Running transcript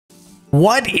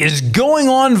What is going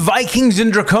on, Vikings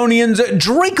and Draconians?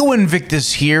 Draco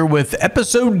Invictus here with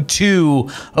episode 2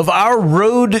 of our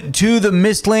road to the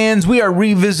Mistlands. We are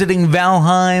revisiting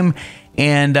Valheim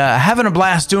and having a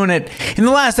blast doing it. In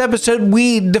the last episode,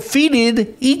 we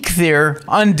defeated 𝐂𝐡𝐚𝐧𝐬𝐭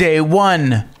on day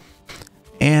 1.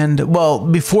 And, well,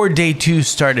 before day 2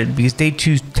 started, because day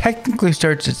 2 technically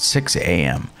starts at 6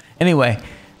 a.m. Anyway,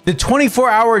 the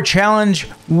 24-hour challenge,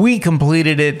 we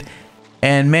completed it.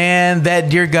 And man,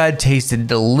 that dear God tasted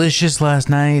delicious last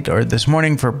night or this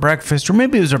morning for breakfast, or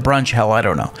maybe it was a brunch, hell, I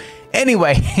don't know.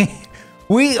 Anyway,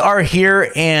 we are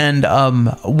here and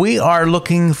we are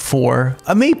looking for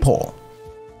a maypole.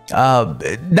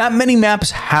 Not many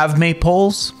maps have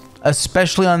maypoles,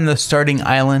 especially on the starting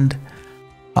island.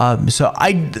 So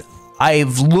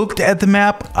I've looked at the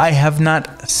map, I have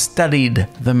not studied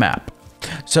the map.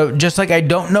 So just like I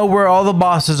don't know where all the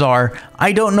bosses are,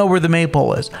 I don't know where the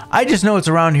maypole is. I just know it's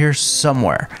around here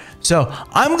somewhere. So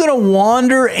I'm gonna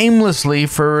wander aimlessly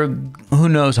for who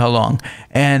knows how long.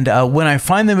 And when I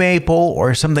find the maypole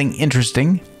or something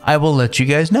interesting, I will let you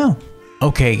guys know.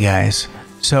 Okay guys,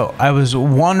 so I was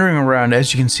wandering around.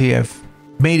 As you can see, I've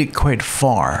made it quite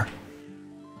far.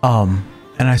 And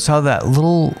I saw that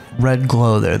little red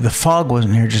glow there. The fog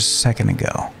wasn't here just a second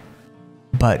ago.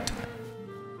 But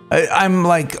I'm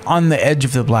like on the edge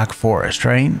of the Black Forest,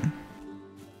 right?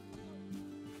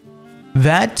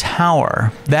 That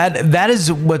tower, that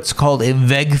is what's called a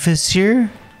Vegfissir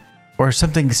or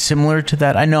something similar to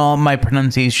that. I know my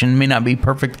pronunciation may not be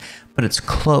perfect, but it's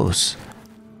close.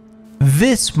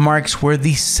 This marks where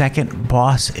the second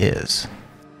boss is.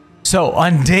 So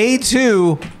on day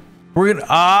 2, we're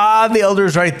gonna, the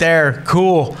Elder's right there.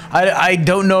 Cool. I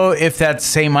don't know if that's the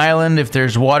same island, if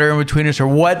there's water in between us or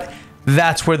what.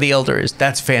 That's where the Elder is.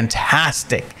 That's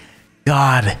fantastic.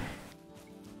 God.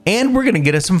 And we're going to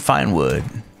get us some fine wood.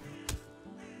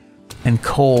 And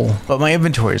coal. But my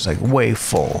inventory is like way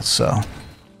full, so.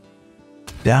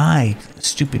 Die,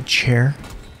 stupid chair.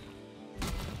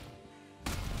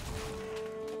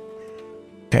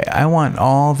 Okay, I want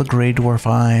all the gray dwarf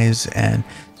eyes. And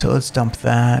so let's dump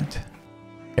that.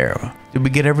 There. Did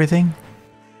we get everything?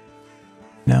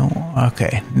 No?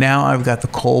 Okay. Now I've got the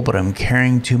coal, but I'm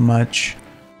carrying too much.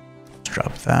 Let's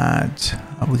drop that.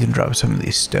 We can drop some of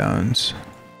these stones.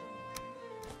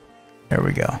 There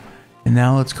we go. And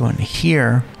now let's go in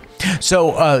here.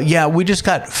 So, yeah, we just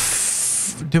got...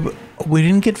 we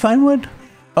didn't get fine wood?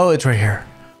 Oh, it's right here.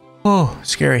 Oh,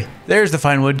 scary. There's the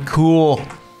fine wood. Cool.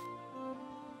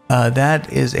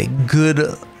 That is a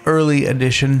good early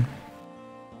addition.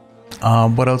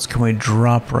 What else can we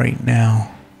drop right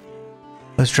now?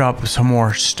 Let's drop some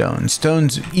more stones.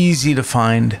 Stone's easy to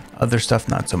find. Other stuff,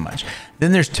 not so much.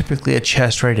 Then there's typically a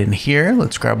chest right in here.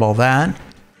 Let's grab all that.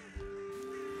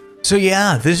 So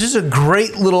yeah, this is a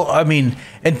great little, I mean,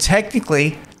 and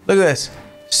technically, look at this.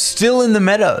 Still in the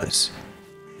meadows.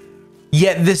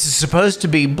 Yet this is supposed to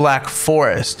be Black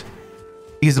Forest.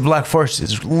 Because the Black Forest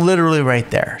is literally right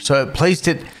there. So it placed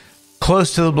it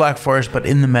close to the Black Forest, but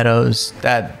in the meadows.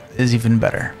 That is even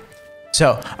better.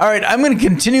 So, all right, I'm going to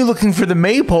continue looking for the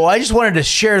maypole. I just wanted to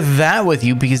share that with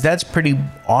you because that's pretty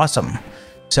awesome.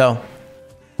 So,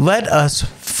 let us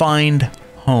find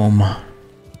home.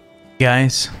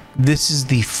 Guys, this is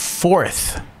the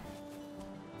 4th.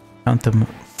 Count them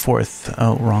 4th.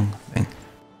 Oh, wrong thing.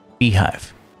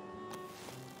 Beehive.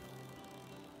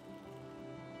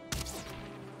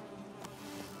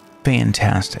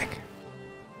 Fantastic.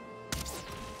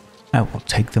 I will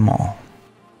take them all.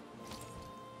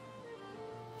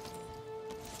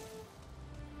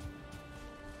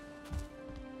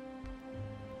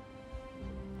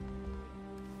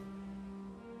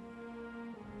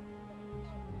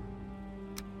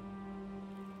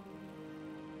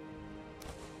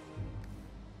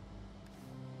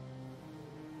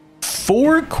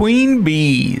 Four queen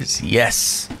bees.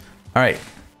 Yes. All right.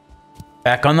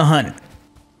 Back on the hunt.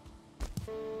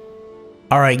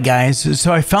 All right, guys.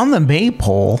 So I found the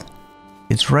maypole.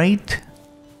 It's right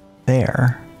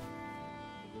there.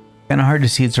 Kind of hard to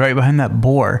see. It's right behind that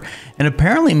boar. And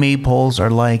apparently maypoles are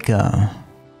like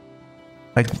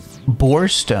boar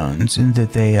stones in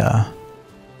that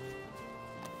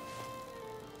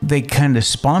they kind of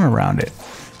spawn around it.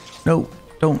 No,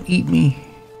 don't eat me.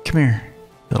 Come here.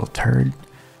 Little turd.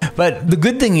 But the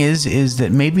good thing is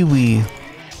that maybe we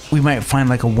might find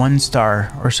like a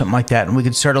 1-star or something like that, and we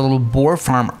could start a little boar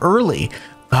farm early.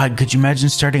 God, could you imagine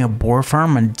starting a boar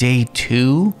farm on day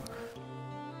 2?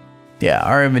 Yeah,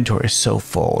 our inventory is so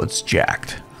full, it's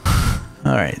jacked.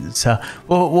 All right, so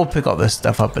we'll pick all this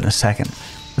stuff up in a second.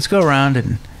 Let's go around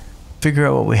and figure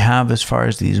out what we have as far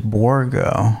as these boar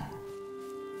go.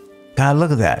 God,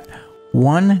 look at that.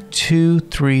 1, 2,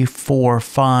 3, 4,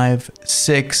 5,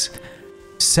 6,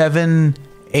 7,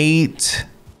 8.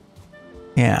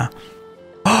 Yeah.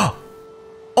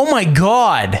 Oh my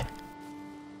God.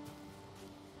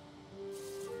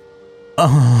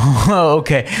 Oh,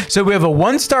 okay. So we have a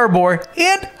 1-star boar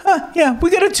and yeah, we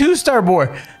got a 2-star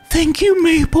boar. Thank you,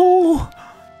 Maple.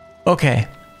 Okay.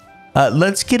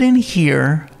 Let's get in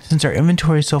here since our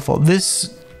inventory is so full.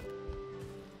 This,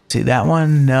 see that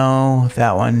one? No,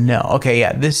 that one, no. Okay,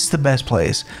 yeah, this is the best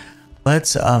place.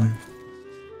 Let's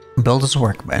build us a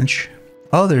workbench.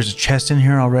 Oh, there's a chest in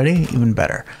here already. Even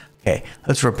better. Okay,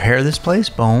 let's repair this place.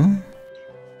 Boom.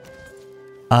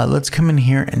 Let's come in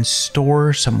here and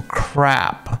store some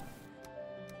crap.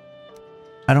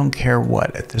 I don't care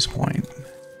what at this point.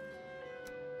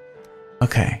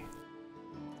 Okay.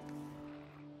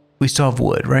 We still have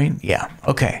wood, right? Yeah.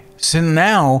 Okay. So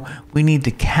now we need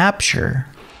to capture.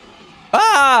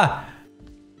 Ah!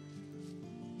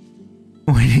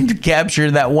 We need to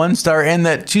capture that 1-star and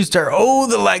that 2-star. Oh,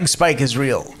 the lag spike is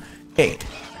real. Hey,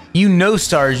 you know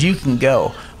stars, you can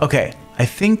go. Okay, I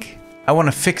think I want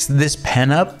to fix this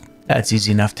pen up. That's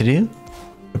easy enough to do.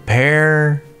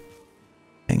 Repair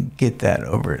and get that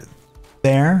over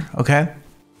there. Okay.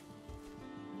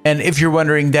 And if you're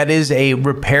wondering, that is a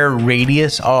repair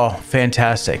radius. Oh,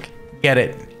 fantastic. Get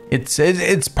it.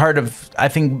 It's part of, I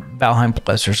think, Valheim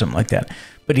Plus or something like that.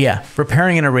 But yeah,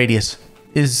 repairing in a radius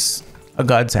is a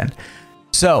godsend.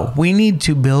 So we need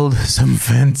to build some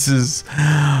fences.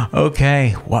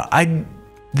 Okay. Well,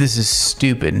 this is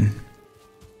stupid.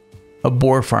 A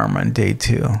boar farm on day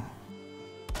 2.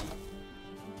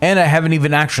 And I haven't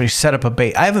even actually set up a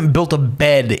bait. I haven't built a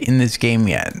bed in this game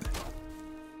yet.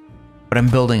 But I'm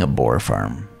building a boar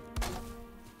farm.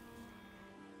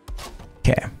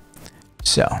 Okay.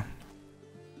 So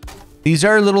these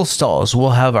are little stalls.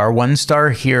 We'll have our 1-star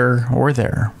here or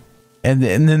there. And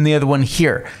then the other one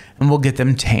here. And we'll get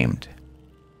them tamed.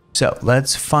 So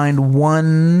let's find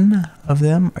one of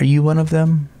them. Are you one of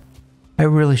them? I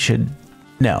really should.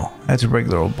 No, that's a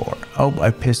regular old boar. Oh,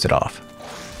 I pissed it off.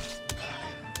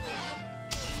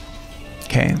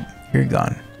 Okay, you're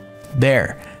gone.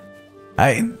 There.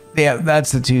 Yeah,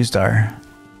 that's the 2-star.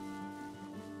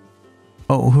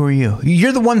 Oh, who are you?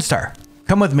 You're the 1-star.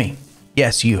 Come with me.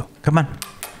 Yes, you. Come on.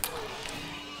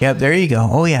 Yep, there you go.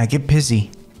 Oh yeah, get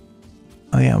pissy.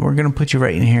 Oh yeah, we're gonna put you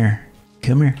right in here.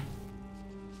 Come here.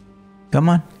 Come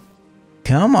on.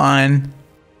 Come on.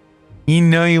 You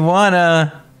know you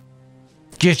wanna.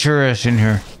 Get your ass in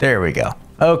here. There we go.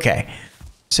 Okay.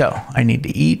 So I need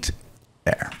to eat.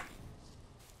 There.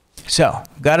 So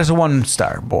got us a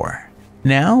 1-star boar.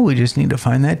 Now we just need to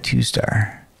find that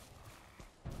 2-star.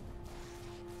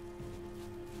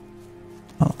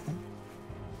 Oh.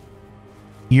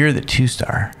 You're the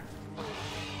 2-star.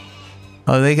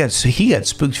 Oh, he got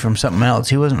spooked from something else.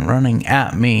 He wasn't running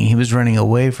at me. He was running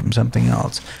away from something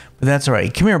else. But that's all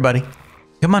right. Come here, buddy.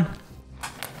 Come on.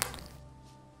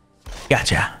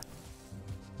 Gotcha.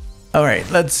 All right,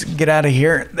 let's get out of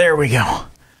here. There we go.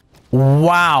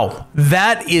 Wow,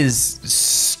 that is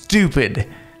stupid.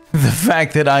 The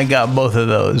fact that I got both of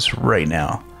those right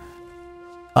now.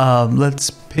 Let's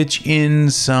pitch in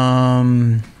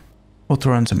some. We'll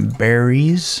throw in some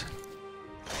berries.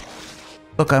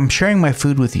 Look, I'm sharing my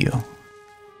food with you.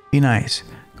 Be nice.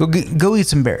 Go eat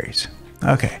some berries.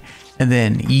 Okay, and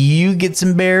then you get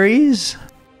some berries.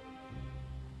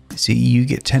 See, you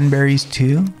get 10 berries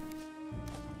too.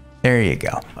 There you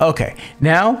go. Okay,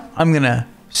 now I'm gonna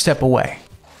step away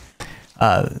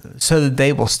so that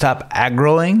they will stop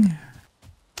aggroing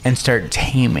and start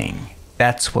taming.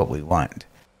 That's what we want.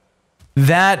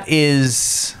 That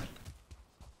is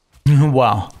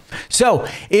wow. So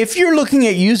if you're looking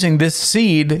at using this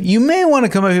seed, you may want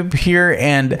to come up here,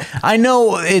 and I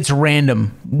know it's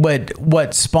random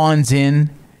what spawns in.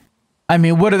 I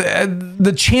mean, what are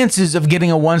the chances of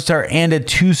getting a 1-star and a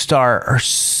 2-star are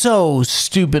so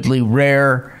stupidly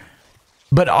rare,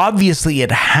 but obviously it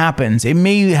happens. It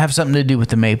may have something to do with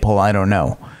the maypole. I don't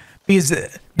know, because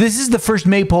this is the first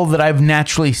maypole that I've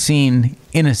naturally seen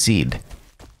in a seed.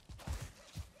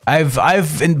 I've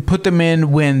put them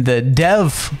in when the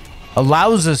dev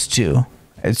allows us to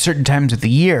at certain times of the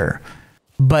year,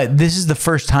 but this is the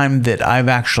first time that I've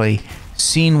actually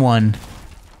seen one.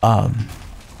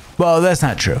 Well, that's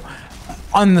not true.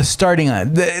 On the starting,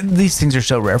 these things are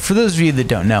so rare. For those of you that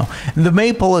don't know, the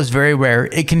maypole is very rare.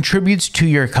 It contributes to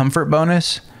your comfort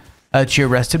bonus, to your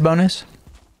rested bonus.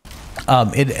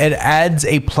 It adds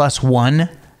a +1.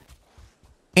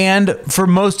 And for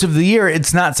most of the year,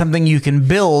 it's not something you can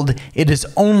build. It is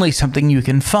only something you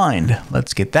can find.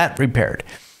 Let's get that repaired.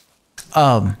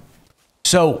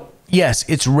 So yes,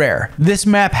 it's rare. This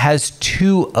map has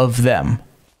 2 of them.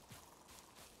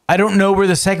 I don't know where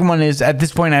the second one is. At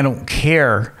this point, I don't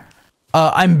care.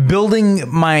 I'm building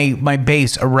my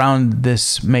base around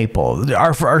this maple.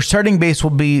 Our starting base will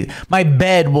be, my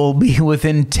bed will be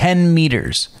within 10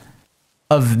 meters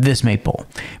of this maple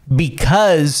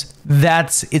because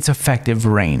that's its effective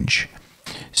range.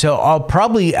 So I'll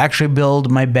probably actually build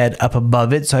my bed up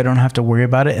above it so I don't have to worry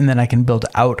about it, and then I can build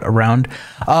out around.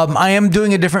 I am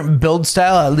doing a different build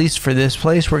style, at least for this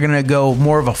place. We're gonna go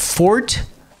more of a fort.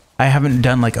 I haven't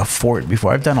done like a fort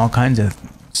before. I've done all kinds of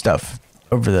stuff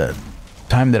over the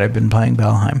time that I've been playing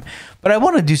Valheim, but I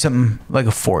want to do something like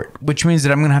a fort, which means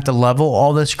that I'm gonna have to level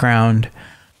all this ground,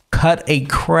 cut a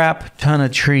crap ton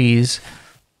of trees.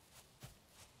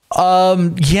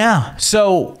 Yeah,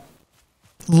 so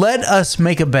let us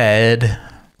make a bed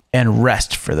and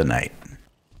rest for the night.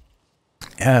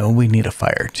 We need a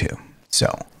fire too,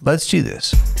 so let's do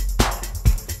this.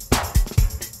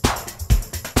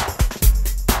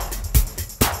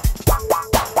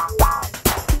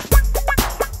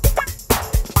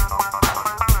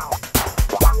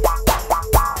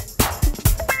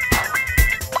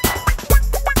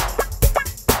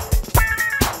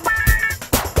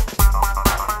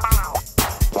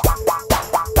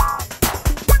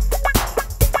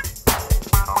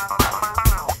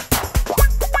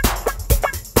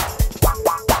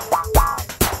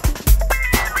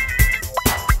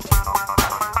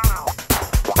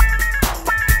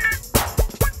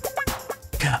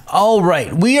 All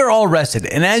right, we are all rested,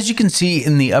 and as you can see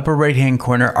in the upper right hand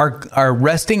corner,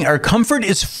 our comfort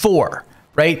is 4,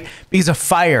 right? Because a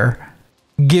fire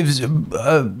gives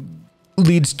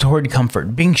leads toward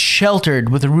comfort. Being sheltered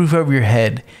with a roof over your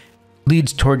head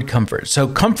leads toward comfort. So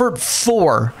comfort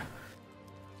 4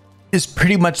 is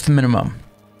pretty much the minimum.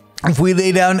 If we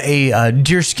lay down a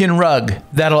deerskin rug,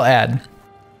 that'll add.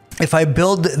 If I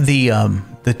build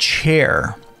the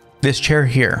chair, this chair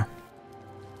here.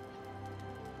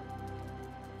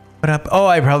 Oh,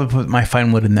 I probably put my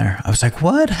fine wood in there. I was like,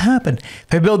 what happened?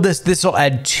 If I build this, this will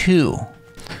add 2.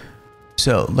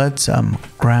 So let's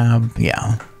grab,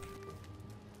 yeah.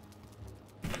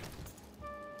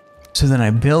 So then I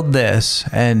build this,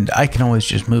 and I can always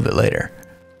just move it later.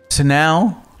 So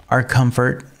now our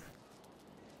comfort,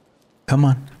 come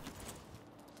on.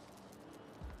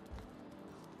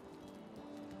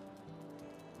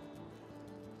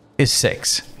 Is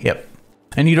 6, yep.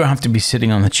 And you don't have to be sitting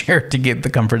on the chair to get the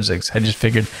comfort 6. I just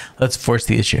figured let's force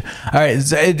the issue. All right,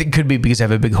 it could be because I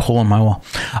have a big hole in my wall.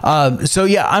 So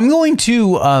yeah, I'm going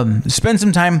to spend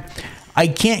some time. I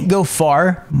can't go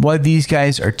far while these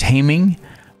guys are taming,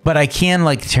 but I can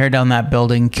like tear down that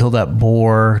building, kill that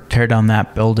boar, tear down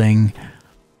that building,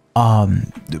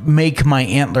 make my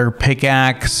antler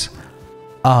pickaxe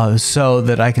so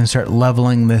that I can start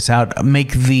leveling this out.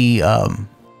 Make the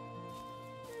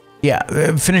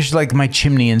yeah, finish like my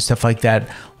chimney and stuff like that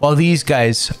while these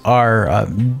guys are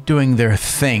doing their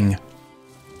thing.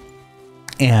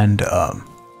 And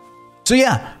so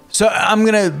yeah, so I'm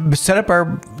gonna set up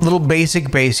our little basic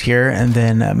base here and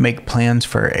then make plans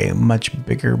for a much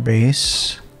bigger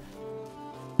base.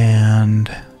 And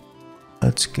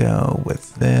let's go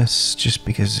with this just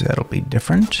because that'll be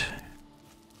different.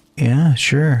 Yeah,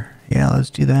 sure. Yeah,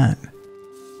 let's do that.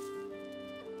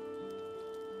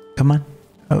 Come on.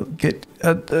 Oh, get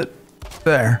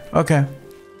there. Okay.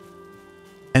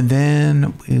 And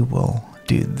then we will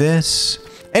do this.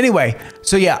 Anyway,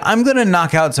 so yeah, I'm going to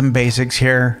knock out some basics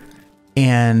here,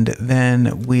 and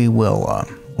then we will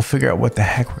we'll figure out what the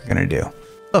heck we're going to do.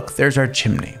 Look, there's our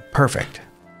chimney. Perfect.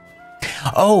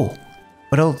 Oh,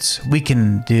 what else we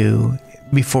can do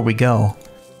before we go?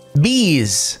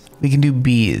 Bees. We can do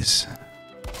bees.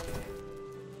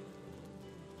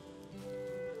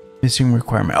 Missing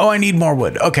requirement. Oh, I need more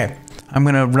wood. Okay. I'm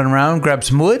going to run around, grab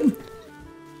some wood,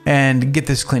 and get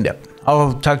this cleaned up.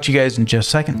 I'll talk to you guys in just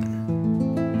a second.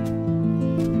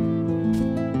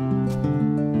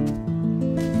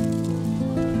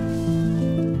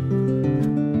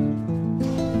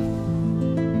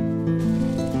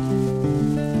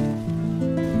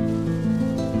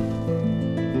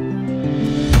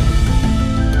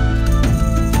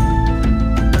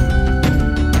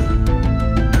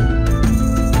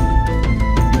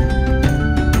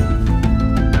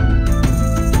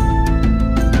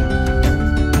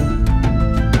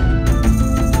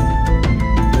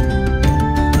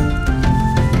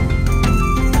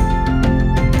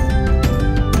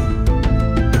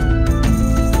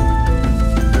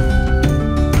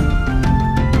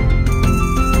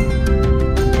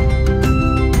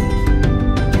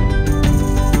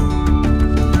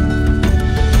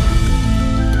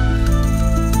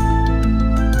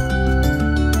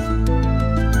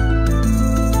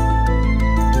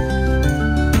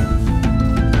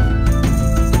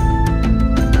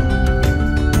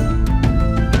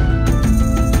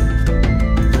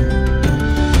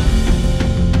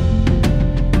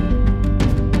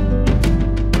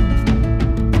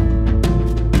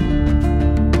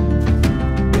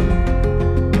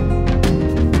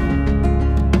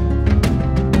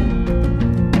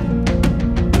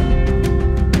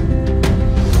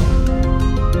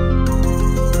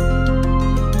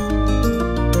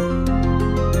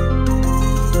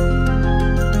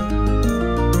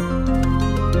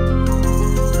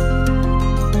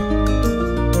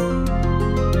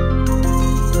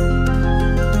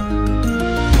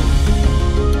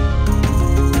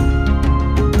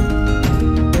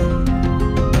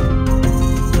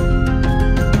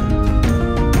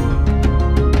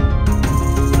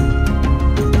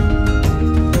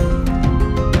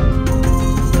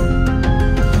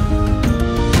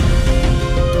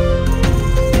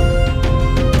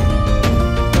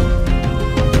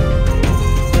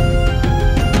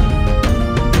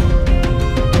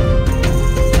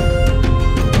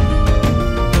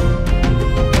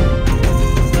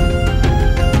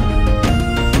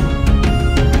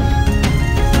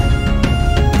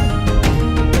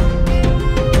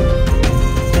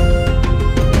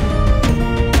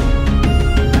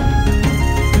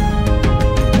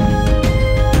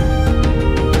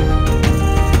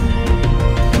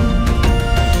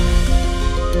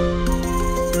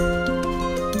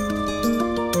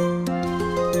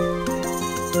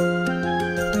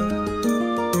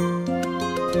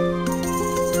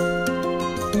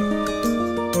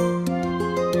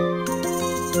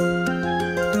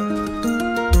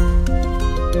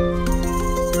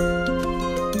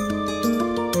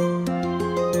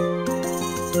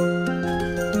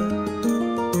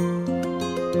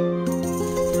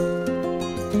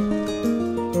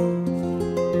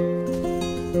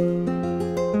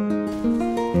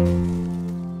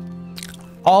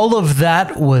 all of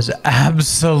that was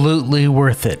absolutely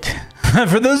worth it.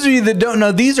 For those of you that don't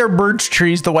know, these are birch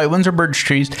trees. The white ones are birch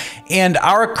trees. And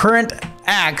our current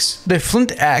axe, the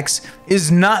flint axe,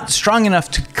 is not strong enough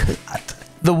to cut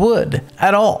the wood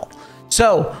at all.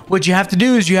 So what you have to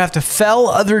do is you have to fell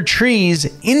other trees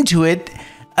into it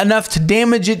enough to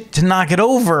damage it, to knock it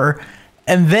over.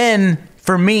 And then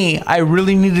for me, I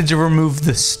really needed to remove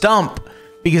the stump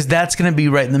because that's going to be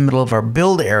right in the middle of our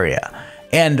build area.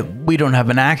 And we don't have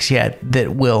an axe yet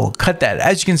that will cut that.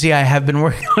 As you can see, I have been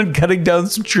working on cutting down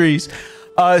some trees.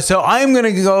 So I'm going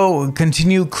to go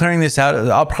continue clearing this out.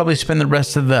 I'll probably spend the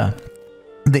rest of the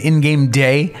in-game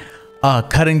day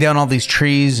cutting down all these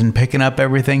trees and picking up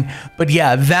everything. But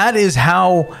yeah, that is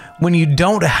how, when you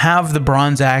don't have the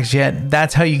bronze axe yet,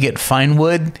 that's how you get fine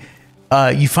wood.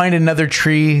 You find another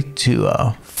tree to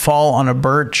fall on a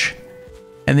birch,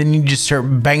 and then you just start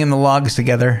banging the logs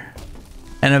together.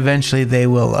 And eventually they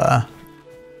will,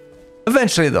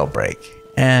 eventually they'll break.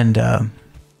 And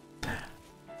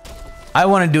I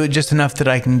want to do it just enough that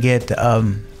I can get,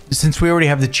 since we already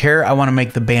have the chair, I want to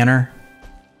make the banner.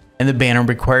 And the banner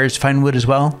requires fine wood as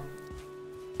well.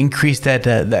 Increase that,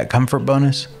 that comfort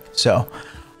bonus. So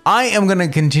I am going to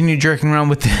continue jerking around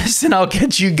with this, and I'll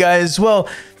catch you guys. Well,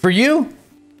 for you,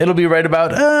 it'll be right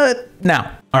about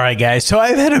now. All right, guys. So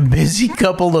I've had a busy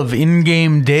couple of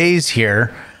in-game days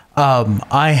here.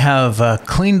 I have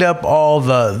cleaned up all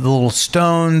the little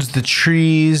stones, the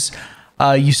trees.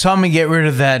 You saw me get rid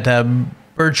of that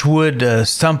birchwood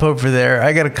stump over there.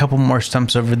 I got a couple more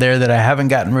stumps over there that I haven't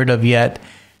gotten rid of yet.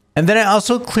 And then I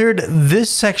also cleared this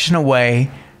section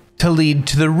away to lead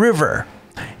to the river.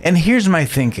 And here's my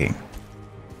thinking.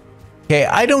 Okay,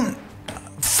 I don't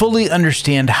fully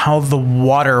understand how the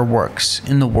water works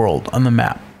in the world on the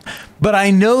map. But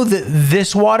I know that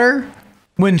this water,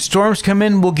 when storms come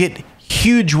in, will get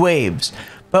huge waves.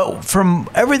 But from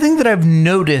everything that I've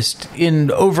noticed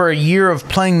in over a year of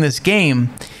playing this game,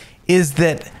 is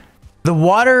that the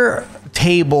water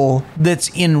table that's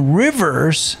in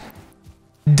rivers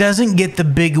doesn't get the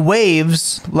big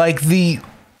waves like the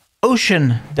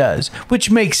ocean does, which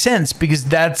makes sense because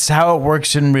that's how it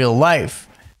works in real life.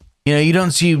 You know, you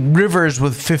don't see rivers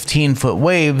with 15-foot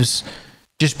waves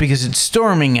just because it's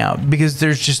storming out, because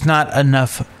there's just not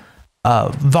enough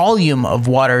volume of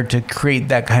water to create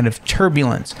that kind of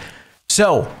turbulence.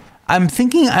 So I'm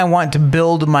thinking I want to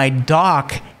build my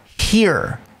dock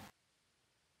here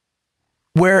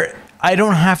where I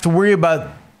don't have to worry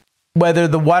about whether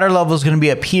the water level is going to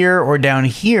be up here or down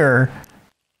here.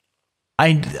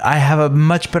 I have a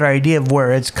much better idea of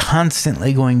where it's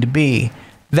constantly going to be.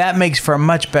 That makes for a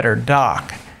much better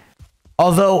dock.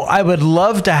 Although I would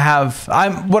love to have,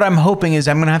 what I'm hoping is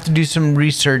I'm going to have to do some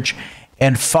research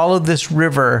and follow this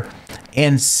river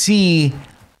and see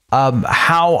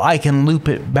how I can loop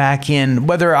it back in,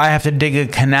 whether I have to dig a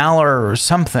canal or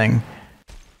something,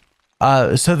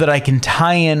 so that I can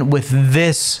tie in with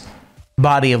this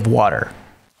body of water,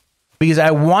 because I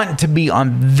want to be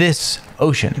on this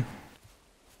ocean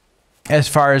as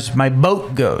far as my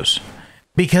boat goes,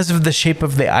 because of the shape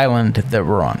of the island that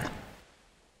we're on.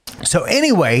 So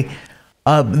anyway,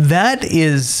 that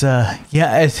is,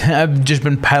 yeah, I've just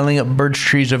been piling up birch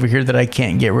trees over here that I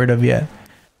can't get rid of yet.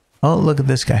 Oh, look at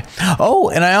this guy. Oh,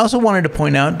 and I also wanted to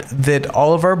point out that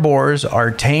all of our boars are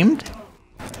tamed,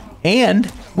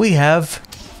 and we have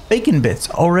bacon bits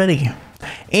already.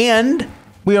 And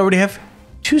we already have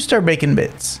 2-star bacon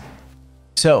bits.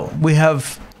 So we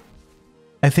have,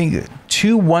 I think,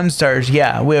 2 1-stars.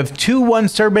 Yeah, we have 2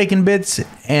 1-star bacon bits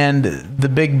and the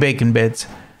big bacon bits,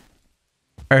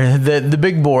 or the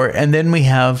big boar, and then we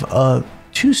have a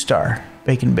 2-star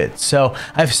bacon bits. So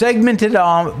I've segmented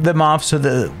them off so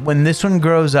that when this one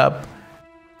grows up,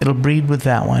 it'll breed with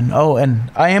that one. Oh, and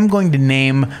I am going to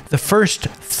name the first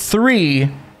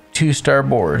 3 2-star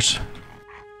boars.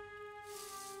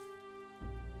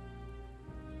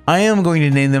 I am going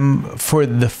to name them for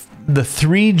the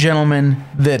 3 gentlemen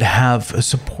that have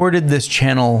supported this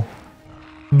channel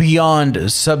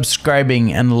beyond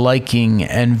subscribing and liking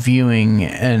and viewing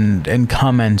and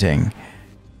commenting.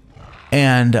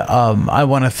 And I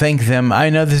want to thank them. I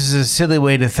know this is a silly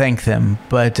way to thank them,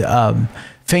 but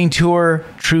Faentur,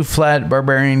 TruFlat,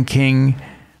 Barbarian King,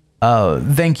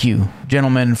 thank you,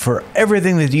 gentlemen, for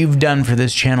everything that you've done for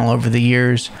this channel over the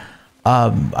years.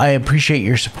 I appreciate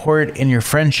your support and your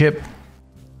friendship.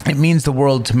 It means the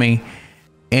world to me.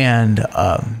 And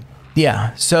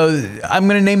yeah, so I'm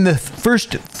going to name the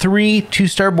first 3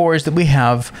 2-star boars that we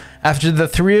have after the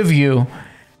 3 of you,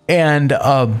 and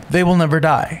they will never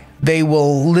die. They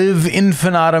will live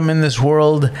infinitum in this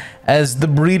world as the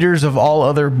breeders of all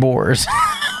other boars.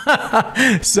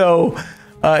 So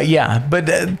Yeah, but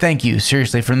thank you,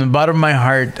 seriously, from the bottom of my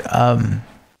heart.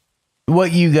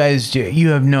 What you guys do, you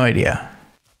have no idea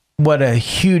what a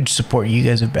huge support you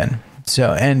guys have been.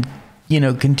 So, and you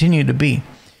know, continue to be.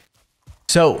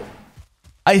 So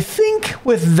I think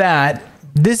with that,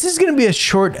 this is going to be a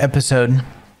short episode.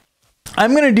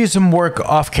 I'm going to do some work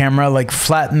off camera, like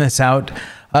flatten this out,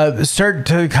 start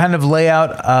to kind of lay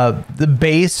out the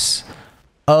base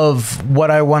of what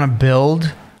I want to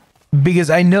build, because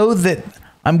I know that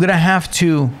I'm going to have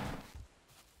to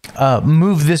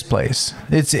move this place.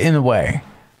 It's in the way,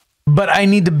 but I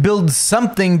need to build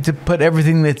something to put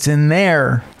everything that's in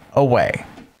there away.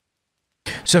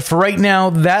 So for right now,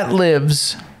 that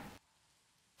lives.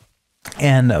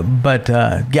 And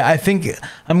yeah, I think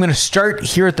I'm going to start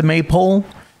here at the Maypole,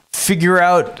 figure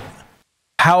out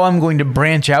how I'm going to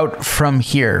branch out from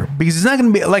here, because it's not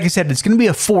going to be, like I said, it's going to be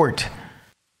a fort.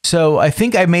 So I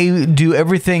think I may do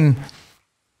everything,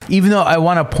 even though I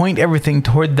want to point everything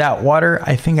toward that water,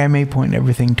 I think I may point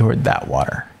everything toward that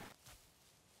water.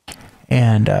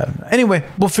 And anyway,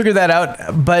 we'll figure that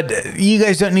out. But you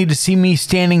guys don't need to see me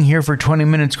standing here for 20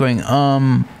 minutes going,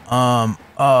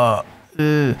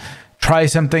 try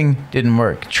something, didn't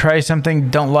work. Try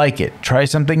something, don't like it. Try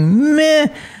something, meh.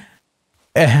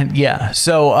 And yeah,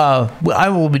 so I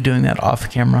will be doing that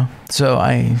off camera. So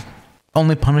I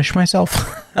only punish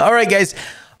myself. All right, guys.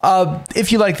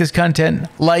 If you like this content,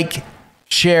 like,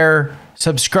 share,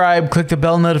 subscribe, click the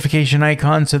bell notification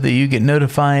icon so that you get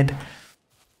notified.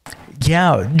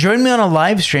 Yeah, join me on a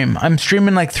live stream. I'm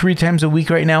streaming like 3 times a week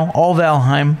right now, all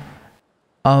Valheim,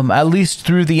 at least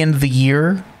through the end of the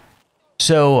year.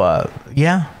 So,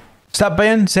 yeah, stop by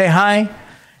and say hi.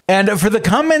 And for the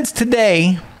comments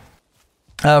today,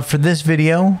 for this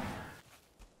video,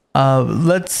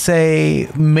 let's say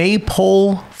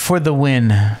Maypole for the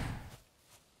win,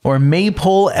 or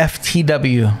Maypole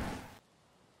FTW,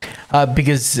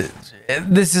 because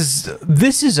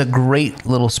this is a great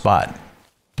little spot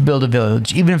to build a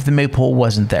village, even if the Maypole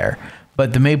wasn't there.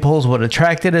 But the Maypoles would have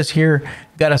attracted us here,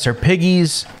 got us our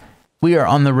piggies. We are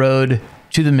on the road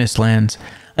to the Mistlands.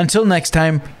 Until next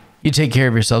time, you take care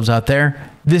of yourselves out there.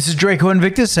 This is Draco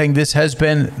Invictus saying this has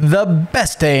been the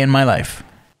best day in my life.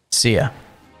 See ya.